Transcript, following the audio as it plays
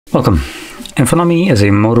Welcome. In front of me is a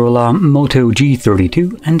Motorola Moto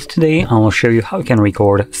G32, and today I will show you how you can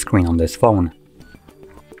record screen on this phone.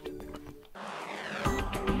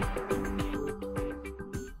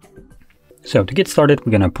 So to get started,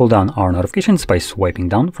 we're going to pull down our notifications by swiping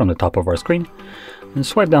down from the top of our screen, and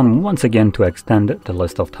swipe down once again to extend the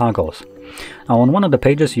list of toggles. Now on one of the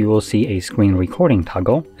pages you will see a screen recording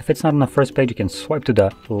toggle. If it's not on the first page, you can swipe to the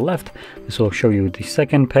left. This will show you the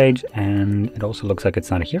second page, and it also looks like it's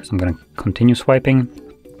not here, so I'm going to continue swiping,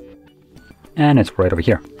 and it's right over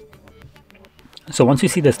here. So once you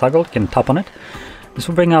see this toggle, you can tap on it. This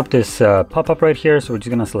will bring up this pop-up right here, so we're just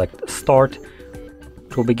going to select start,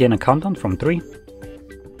 which will begin a countdown from 3,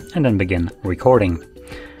 and then begin recording.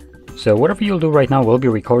 So whatever you'll do right now will be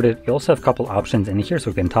recorded. You also have a couple options in here, so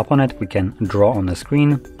we can tap on it. We can draw on the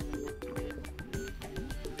screen.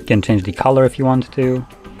 You can change the color if you want to.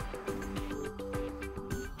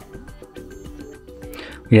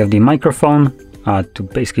 We have the microphone to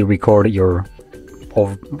basically record your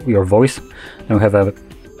voice. And we have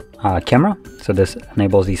a camera, so this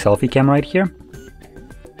enables the selfie camera right here.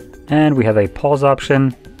 And we have a pause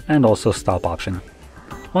option and also stop option.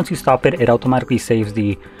 Once you stop it, it automatically saves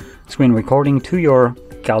the screen recording to your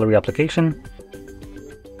gallery application.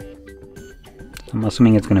 I'm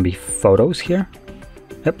assuming it's going to be photos here.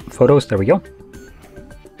 Yep, photos, there we go.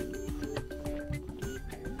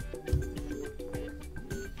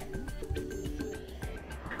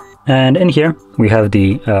 And in here we have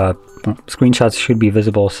the screenshots should be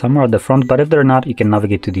visible somewhere at the front, but if they're not, you can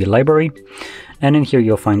navigate to the library, and in here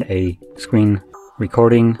you'll find a screen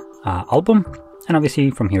recording album, and obviously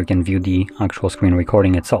from here you can view the actual screen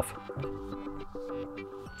recording itself.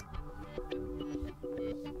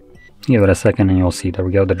 Give it a second and you'll see, there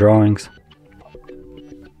we go, the drawings.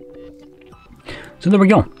 So there we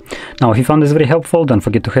go. Now if you found this video helpful, don't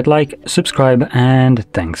forget to hit like, subscribe,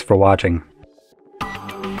 and thanks for watching.